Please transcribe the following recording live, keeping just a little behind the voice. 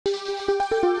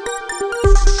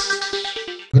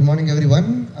morning,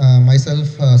 everyone. Myself,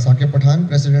 Sakib Pathan,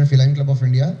 President Feline Club of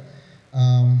India.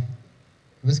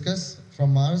 Whiskas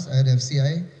from Mars at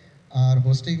FCI are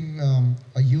hosting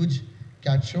a huge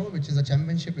cat show, which is a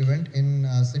championship event in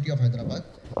city of Hyderabad.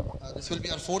 This will be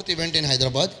our fourth event in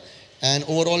Hyderabad, and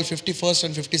overall 51st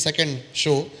and 52nd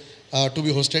show to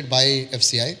be hosted by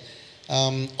FCI.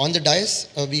 On the dais,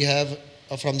 we have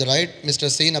from the right Mr.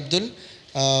 Sain Abdul,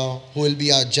 who will be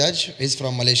our judge. He's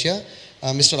from Malaysia.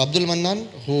 Mr. Abdul Mannan,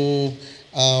 who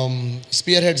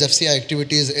spearheads FCI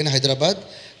activities in Hyderabad.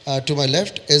 To my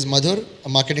left is Madhur, a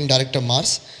marketing director,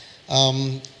 Mars.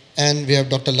 And we have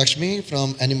Dr. Lakshmi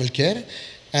from Animal Care.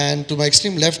 And to my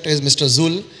extreme left is Mr.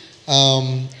 Zul.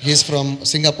 He's from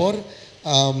Singapore,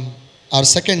 our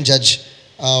second judge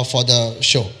for the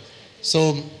show.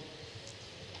 So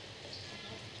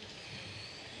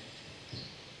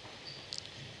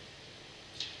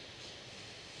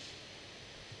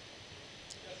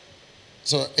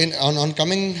on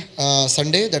coming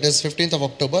Sunday, that is 15th of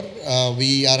October,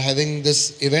 we are having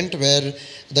this event where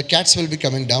the cats will be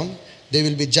coming down. They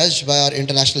will be judged by our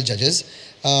international judges.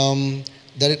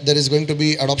 There is going to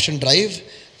be adoption drive,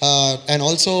 and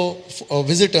also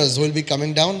visitors will be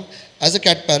coming down. As a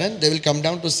cat parent, they will come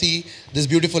down to see these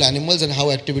beautiful animals and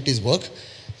how activities work.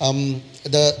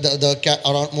 The cat,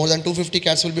 around more than 250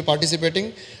 cats will be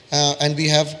participating, and we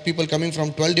have people coming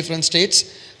from 12 different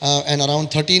states, and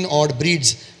around 13 odd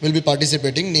breeds will be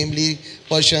participating, namely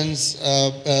Persians,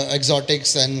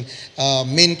 exotics, and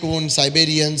Maine Coon,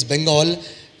 Siberians, Bengal.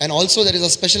 And also there is a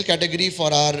special category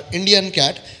for our Indian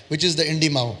cat, which is the Indi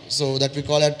Mau. So that we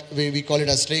call it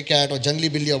a stray cat or jungly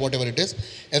billy or whatever it is.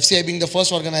 FCI being the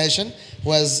first organization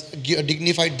who has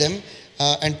dignified them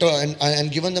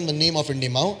and given them the name of Indi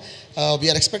Mau.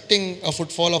 We are expecting a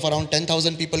footfall of around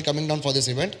 10,000 people coming down for this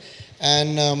event.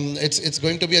 And it's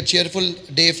going to be a cheerful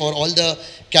day for all the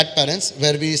cat parents,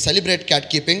 where we celebrate cat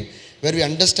keeping, where we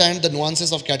understand the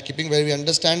nuances of cat keeping, where we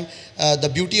understand the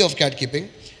beauty of cat keeping.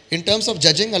 In terms of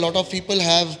judging, a lot of people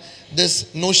have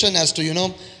this notion as to,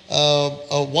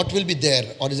 what will be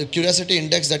there, or is a curiosity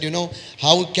index that,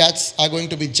 how cats are going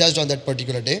to be judged on that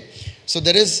particular day. So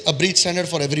there is a breed standard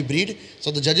for every breed.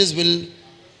 So the judges will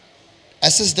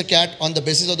assess the cat on the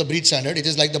basis of the breed standard. It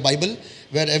is like the Bible,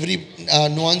 where every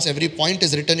nuance, every point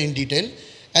is written in detail.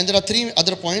 And there are three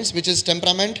other points, which is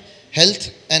temperament, health,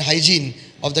 and hygiene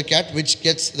of the cat, which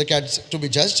gets the cats to be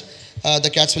judged.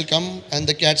 The cats will come and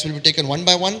the cats will be taken one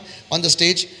by one on the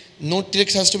stage. No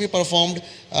tricks has to be performed.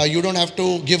 You don't have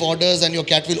to give orders and your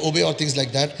cat will obey or things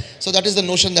like that. So that is the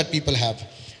notion that people have.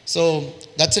 So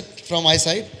that's it from my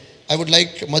side. I would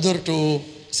like Madhur to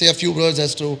say a few words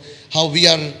as to how we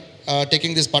are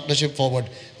taking this partnership forward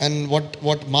and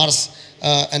what Mars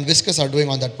and Whiskas are doing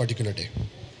on that particular day.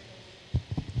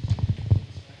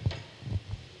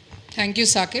 Thank you,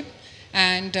 Sakib.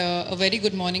 And a very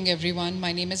good morning, everyone.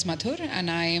 My name is Madhur, and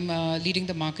I am leading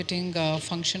the marketing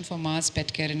function for Mars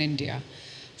Pet Care in India.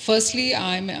 Firstly,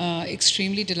 I'm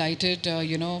extremely delighted,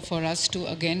 for us to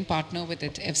again partner with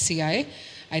FCI.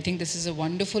 I think this is a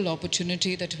wonderful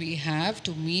opportunity that we have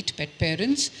to meet pet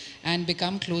parents and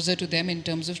become closer to them in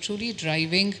terms of truly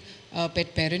driving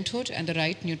pet parenthood and the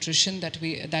right nutrition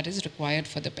that is required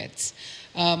for the pets.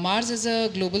 Mars is a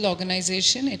global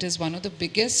organization. It is one of the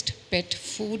biggest pet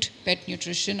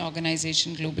nutrition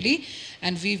organization globally,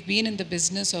 and we've been in the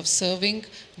business of serving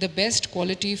the best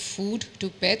quality food to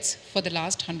pets for the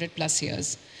last 100+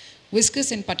 years.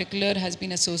 Whiskas in particular has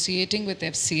been associating with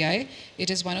FCI. It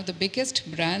is one of the biggest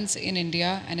brands in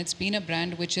India, and it's been a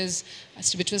brand which was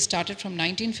started from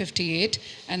 1958,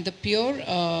 and the pure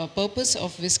purpose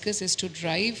of Whiskas is to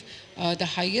drive the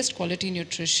highest quality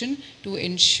nutrition to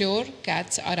ensure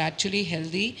cats are actually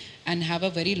healthy and have a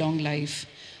very long life.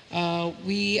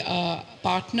 We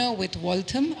partner with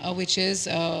Waltham, which is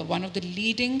one of the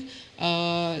leading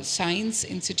science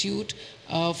institute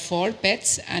for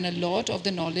pets, and a lot of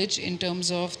the knowledge in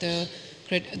terms of the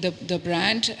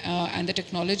brand and the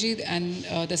technology and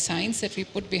the science that we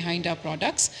put behind our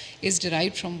products is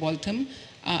derived from Waltham,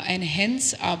 and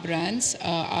hence our brands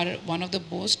are one of the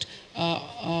most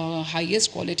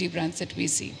highest quality brands that we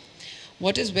see.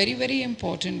 What is very, very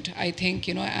important, I think,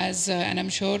 and I'm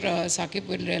sure Sakib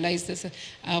will realize this,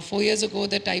 4 years ago,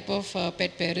 the type of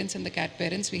pet parents and the cat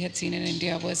parents we had seen in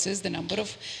India versus the number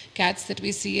of cats that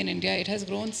we see in India, it has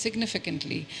grown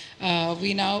significantly.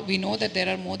 We know that there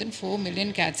are more than 4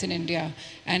 million cats in India,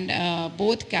 and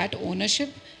both cat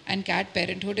ownership and cat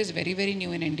parenthood is very, very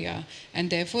new in India. And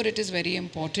therefore, it is very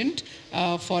important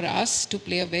for us to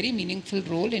play a very meaningful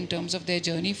role in terms of their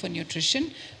journey for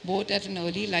nutrition, both at an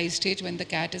early life stage when the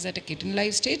cat is at a kitten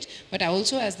life stage, but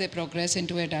also as they progress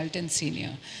into adult and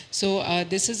senior. So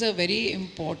this is a very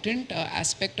important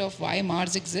aspect of why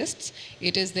Mars exists.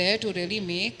 It is there to really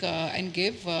make and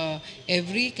give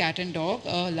every cat and dog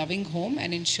a loving home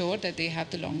and ensure that they have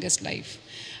the longest life.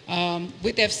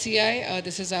 With FCI,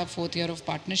 this is our 4th year of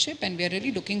partnership, and we are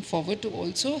really looking forward to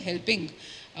also helping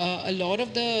a lot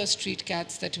of the street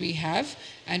cats that we have,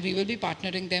 and we will be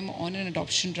partnering them on an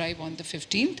adoption drive on the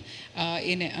 15th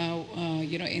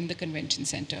in the convention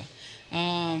center.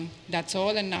 That's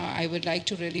all, and now I would like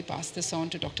to really pass this on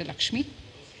to Dr. Lakshmi.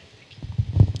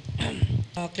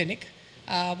 Clinic.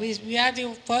 We are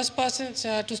the first persons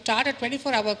to start a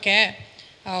 24-hour care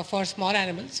for small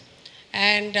animals,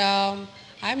 and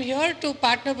I'm here to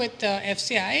partner with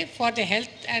FCI for the health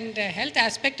and health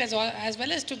aspect as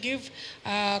well as to give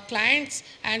clients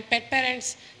and pet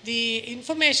parents the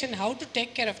information how to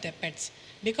take care of their pets,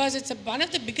 because it's one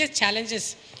of the biggest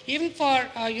challenges even for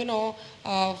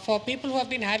for people who have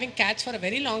been having cats for a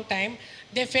very long time.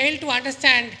 They fail to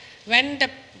understand when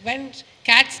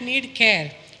cats need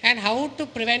care and how to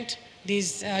prevent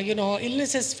these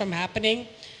illnesses from happening.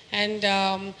 And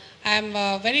I'm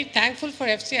very thankful for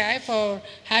FCI for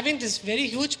having this very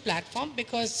huge platform,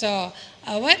 because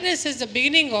awareness is the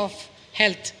beginning of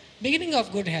health, beginning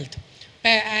of good health.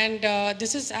 And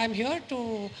I'm here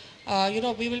to,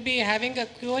 we will be having a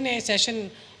Q&A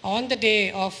session on the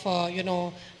day of,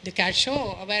 the cat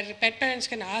show, where pet parents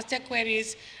can ask their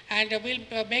queries, and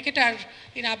we'll make it our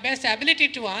best ability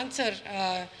to answer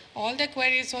all their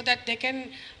queries so that they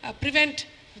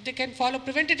can follow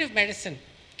preventative medicine.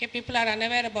 Okay, people are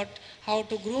unaware about how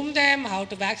to groom them, how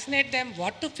to vaccinate them,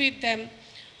 what to feed them,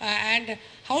 and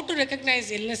how to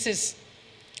recognize illnesses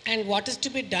and what is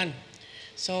to be done.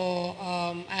 So,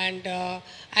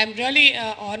 I'm really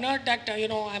honored that,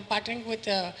 I'm partnering with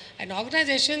an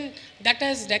organization that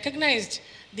has recognized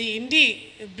the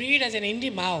Indie breed as an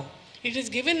Indie Mao. It is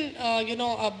given,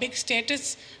 a big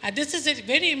status. This is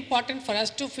very important for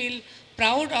us to feel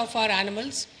proud of our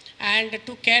animals and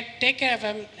to take care of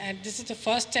them, and this is the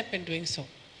first step in doing so.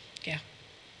 Yeah.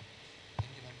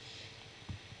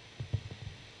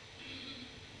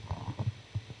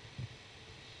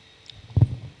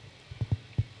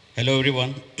 Hello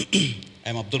everyone,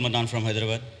 I'm Abdul Madan from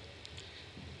Hyderabad.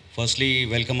 Firstly,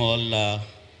 welcome all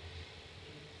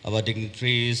our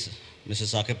dignitaries, Mr.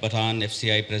 Saqib Pathan,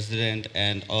 FCI President,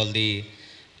 and all the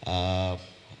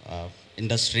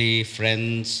industry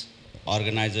friends,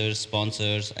 organizers,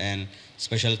 sponsors, and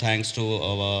special thanks to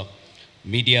our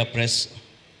media press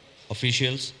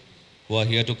officials who are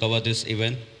here to cover this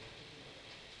event.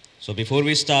 So before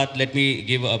we start, let me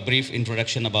give a brief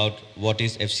introduction about what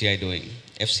is FCI doing.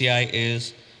 FCI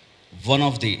is one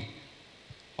of the,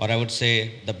 or I would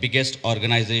say the biggest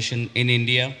organization in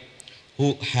India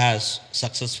who has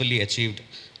successfully achieved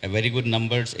a very good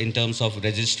numbers in terms of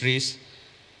registries.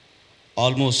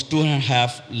 Almost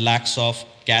 2.5 lakhs of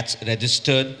cats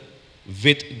registered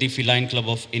with the Feline Club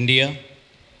of India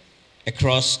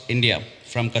across India,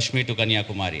 from Kashmir to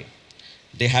Kanyakumari.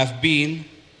 They have been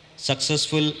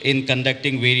successful in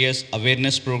conducting various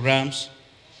awareness programs,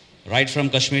 right from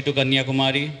Kashmir to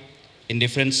Kanyakumari, in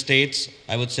different states,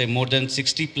 I would say more than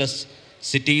 60 plus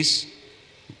cities,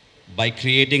 by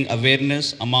creating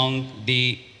awareness among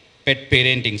the pet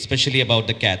parenting, especially about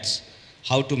the cats,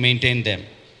 how to maintain them,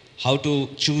 how to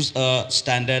choose a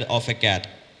standard of a cat,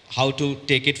 how to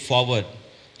take it forward,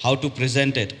 how to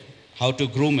present it, how to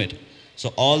groom it.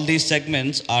 So all these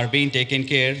segments are being taken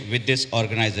care with this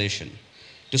organization.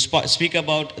 To speak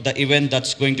about the event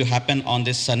that's going to happen on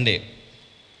this Sunday,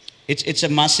 it's a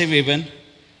massive event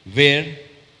where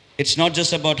it's not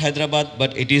just about Hyderabad,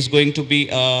 but it is going to be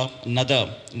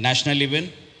another national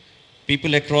event.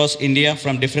 People across India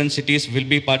from different cities will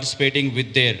be participating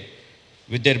with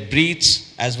their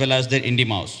breeds as well as their Indie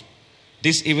Mouse.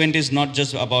 This event is not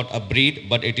just about a breed,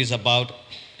 but it is about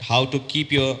how to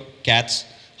keep your cats,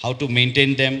 how to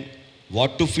maintain them,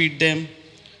 what to feed them,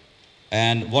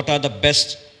 and what are the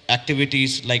best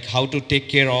activities, like how to take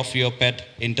care of your pet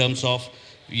in terms of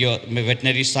your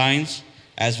veterinary science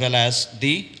as well as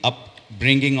the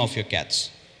upbringing of your cats.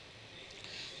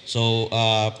 So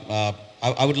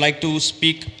I would like to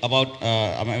speak about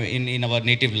in our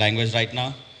native language right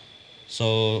now.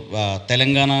 So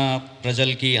Telangana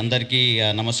prajalki andarki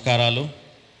namaskaralu.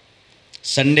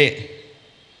 Sunday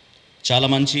చాలా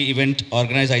మంచి event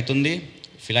organise అవుతుంది.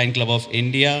 ఫిలైన్ club of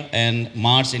India and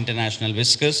Mars international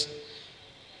viscous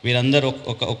వీరందరూ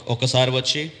ఒకసారి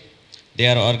వచ్చి They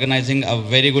are organizing a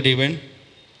very good event.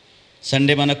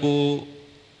 Sunday manaku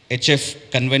HF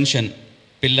convention,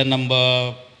 pillar number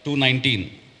 219,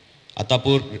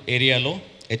 Atapur area lo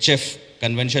HF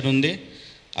convention undi.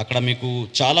 అక్కడ మీకు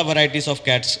చాలా varieties of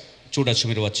cats చూడొచ్చు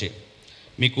మీరు వచ్చి.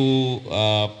 మీకు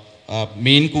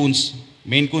మెయిన్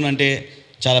కూన్ అంటే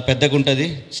చాలా పెద్దగా ఉంటుంది,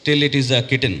 still it is a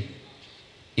kitten,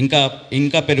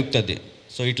 ఇంకా పెరుగుతుంది.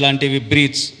 సో ఇట్లాంటివి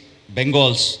బ్రీడ్స్,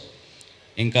 బెంగాల్స్,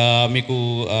 ఇంకా మీకు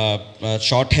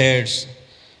షార్ట్ హెయిర్స్,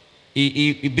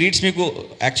 ఈ బ్రీడ్స్ మీకు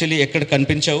యాక్చువల్లీ ఎక్కడ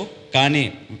కనిపించవు. కానీ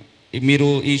మీరు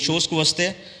ఈ షోస్కి వస్తే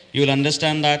you will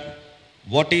understand that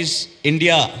what is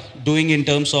India doing in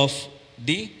terms of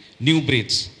the new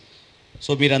breeds.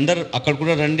 So మీరందరు అక్కడ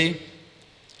కూడా రండి.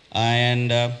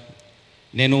 అండ్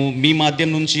నేను మీ మాధ్యం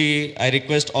నుంచి I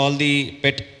request all the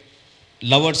pet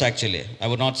lovers, actually I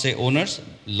would not say owners,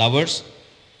 lovers,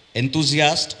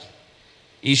 enthusiast,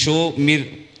 ఈ షో మీరు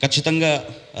ఖచ్చితంగా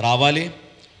రావాలి,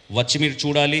 వచ్చి మీరు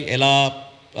చూడాలి ఎలా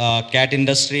క్యాట్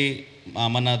ఇండస్ట్రీ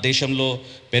మన దేశంలో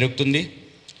పెరుగుతుంది.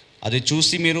 అది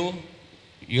చూసి మీరు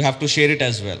you have to share it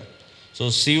as well. So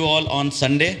see you all on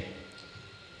Sunday,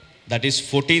 that is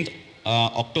 14th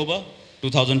October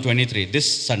 2023, this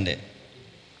Sunday.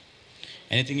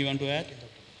 Anything you want to add?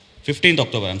 15th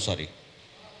October, I'm sorry.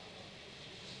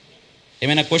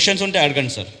 ఏమైనా క్వశ్చన్స్ ఉంటే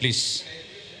అడగండి sir please.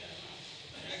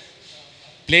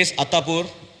 Place Attapur,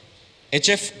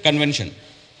 HF convention.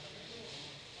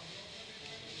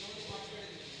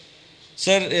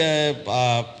 Sir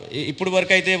ఇప్పుడు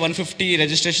వరకు అయితే 150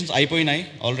 registrations అయిపోయినాయి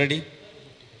already.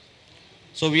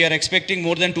 So we are expecting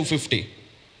more than 250.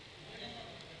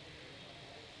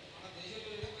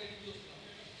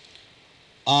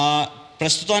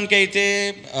 ప్రస్తుతానికి అయితే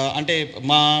అంటే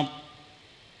మా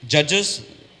జడ్జెస్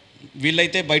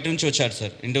వీళ్ళైతే బయట నుంచి వచ్చారు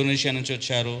సార్, ఇండోనేషియా నుంచి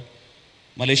వచ్చారు,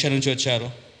 మలేషియా నుంచి వచ్చారు,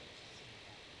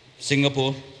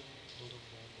 Singapore.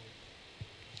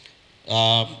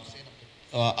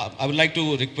 I would like to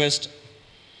request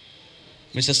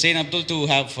Mr. Sain Abdul to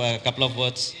have a couple of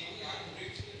words.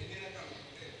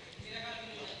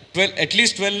 12, at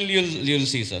least 12 you'll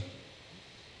see, sir.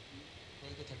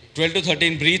 12 to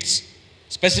 13 breeds,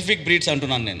 specific breeds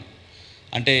అంటున్నాను నేను,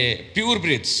 అంటే ప్యూర్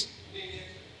బ్రీడ్స్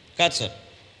కాదు sir.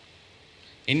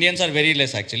 Indians are very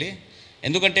less actually.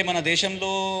 ఎందుకంటే మన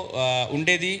దేశంలో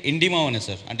ఉండేది ఇండిమా అనే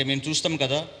sir, అంటే మేము చూస్తాం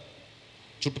కదా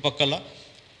చుట్టుపక్కల,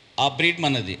 ఆ బ్రీడ్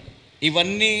మనది.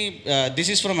 ఇవన్నీ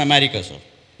this is from America sir.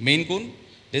 Main కూన్,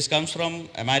 this comes from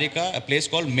America, a place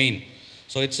called Maine.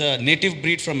 So it's a native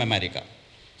breed from America.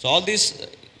 So all these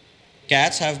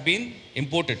cats have been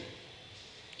imported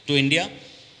to India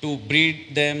to breed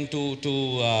them, to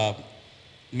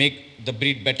make the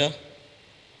breed better.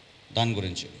 దాని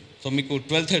గురించి. So మీకు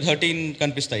 12-13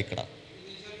 కనిపిస్తాయి ఇక్కడ.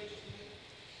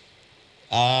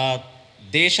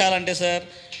 దేశాలంటే sir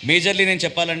majorly నేను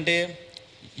చెప్పాలంటే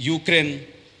Ukraine,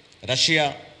 Russia,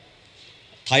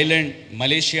 Thailand,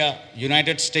 Malaysia,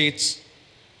 United states,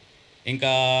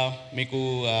 ఇంకా మీకు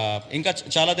ఇంకా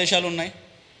చాలా దేశాలు ఉన్నాయి.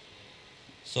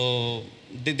 So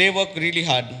they work really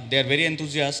hard, they are very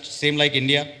enthusiast, same like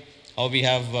India, how we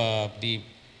have the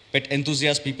pet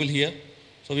enthusiast people here.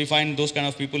 So we find those kind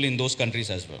of people in those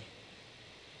countries as well.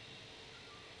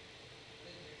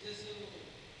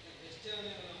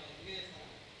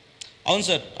 అవును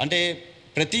sir, అంటే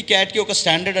ప్రతి క్యాట్కి ఒక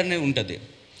standard అనేది ఉంటుంది.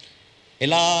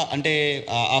 ఎలా అంటే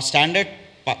ఆ standard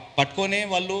పట్టుకొనే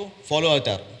వాళ్ళు ఫాలో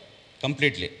అవుతారు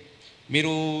కంప్లీట్లీ.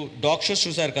 మీరు డాగ్ షోస్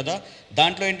చూసారు కదా,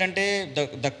 దాంట్లో ఏంటంటే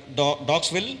the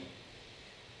dogs will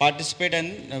participate and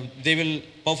they will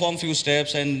perform few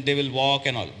steps and they will walk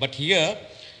and all. But here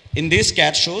in these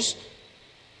cat shows,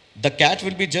 the cat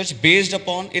will be judged based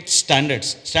upon its standards.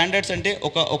 Standards ante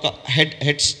oka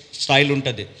head style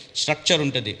untadi, structure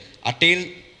untadi, a tail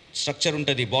structure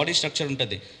untadi, body structure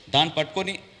untadi, dan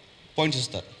pattukoni points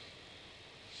istaru.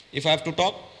 If I have to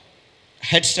talk,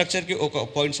 head structure ki oka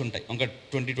points untayi, onka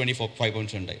 20-25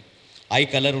 points untayi. Eye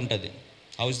color untadi,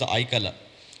 how is the eye color,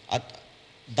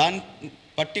 dan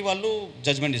పట్టి వాళ్ళు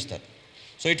judgement ఇస్తారు.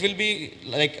 So it will be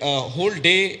like whole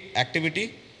day activity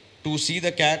to see the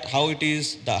cat, how it is,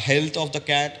 the health of the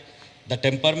cat, the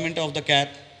temperament of the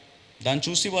cat, దాన్ని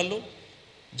చూసి వాళ్ళు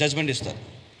judgement ఇస్తారు.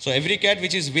 So every cat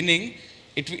which is winnowing,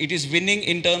 it is winnowing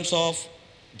in terms of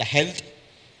the health,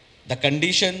 the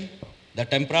condition, the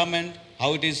టెంపరామెంట్,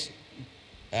 how it is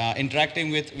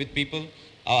interacting with people,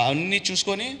 అన్నీ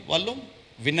చూసుకొని వాళ్ళు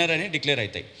winner అని declare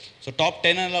అవుతాయి. So top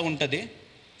 10 అలా ఉంటుంది.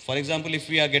 For example, if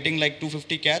we are getting like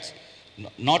 250 cats,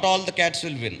 not all the cats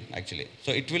will win actually. So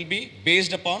it will be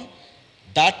based upon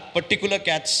that particular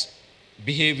cat's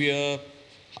behavior,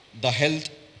 the health,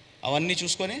 avanni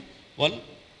chuskone, well,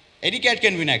 any cat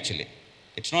can win actually.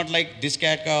 It's not like this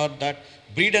cat or that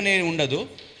breed అనేది ఉండదు.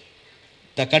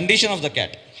 The condition of the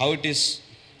cat, how it is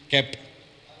kept.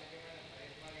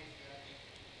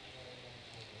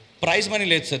 Prize money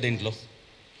లేదు sir దీంట్లో,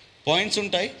 points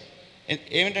ఉంటాయి.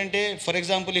 ఏమిటంటే for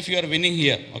example if you are winning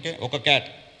here, okay, ఒక cat,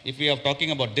 if you are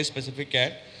talking about this specific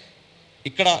cat,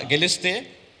 ఇక్కడ గెలిస్తే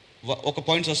ఒక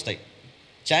పాయింట్స్ వస్తాయి.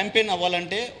 Champion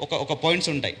అవ్వాలంటే ఒక పాయింట్స్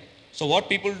ఉంటాయి. So what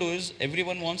people do is every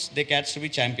one wants they cats to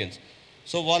be champions.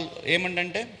 So వాళ్ళు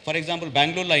ఏమంటే ఫర్ ఎగ్జాంపుల్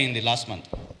బెంగళూరులో అయింది last month.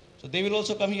 So they will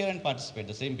also come here and participate,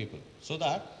 the same people, so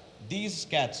that these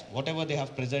cats what ever they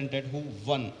have presented who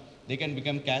one, they can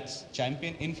become cats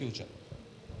champion in future.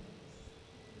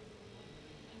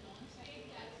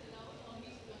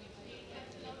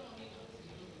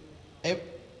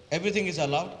 Everything is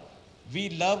allowed. We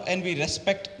love and we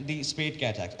respect the spayed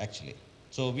cat actually.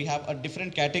 So we have a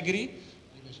different category,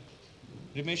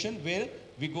 cremation, where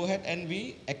we go ahead and we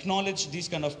acknowledge these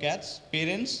kind of cats,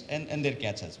 parents and their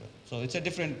cats as well. So it's a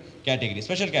different category,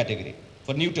 special category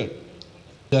for neuter.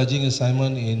 Judging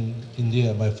assignment in India.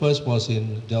 My first was in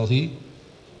Delhi.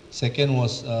 Second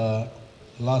was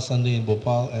last Sunday in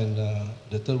Bhopal, and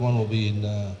the third one will be in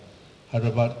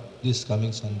Hyderabad this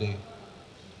coming Sunday.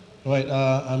 Right,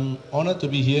 I'm honored to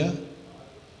be here,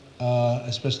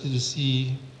 especially to see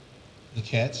the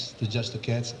cats, to judge the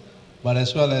cats, but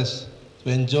as well as to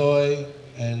enjoy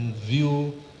and view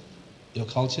your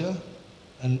culture,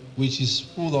 and which is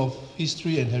full of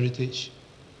history and heritage.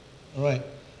 All right.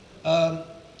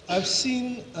 I've seen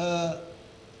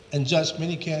and judged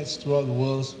many cats throughout the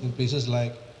world in places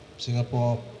like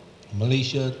Singapore,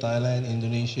 Malaysia, Thailand,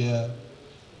 Indonesia,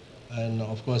 and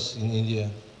of course in India.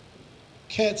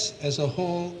 Cats as a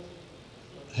whole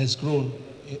has grown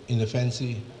in the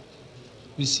fancy.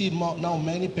 We see now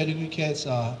many pedigree cats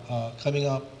are coming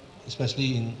up, especially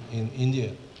in India.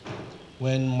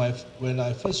 When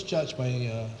I first judged my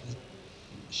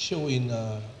show in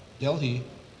Delhi,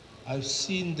 I've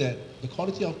seen that the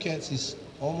quality of cats is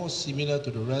almost similar to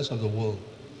the rest of the world.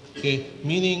 Okay,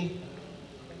 meaning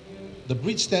the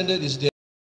breed standard is there.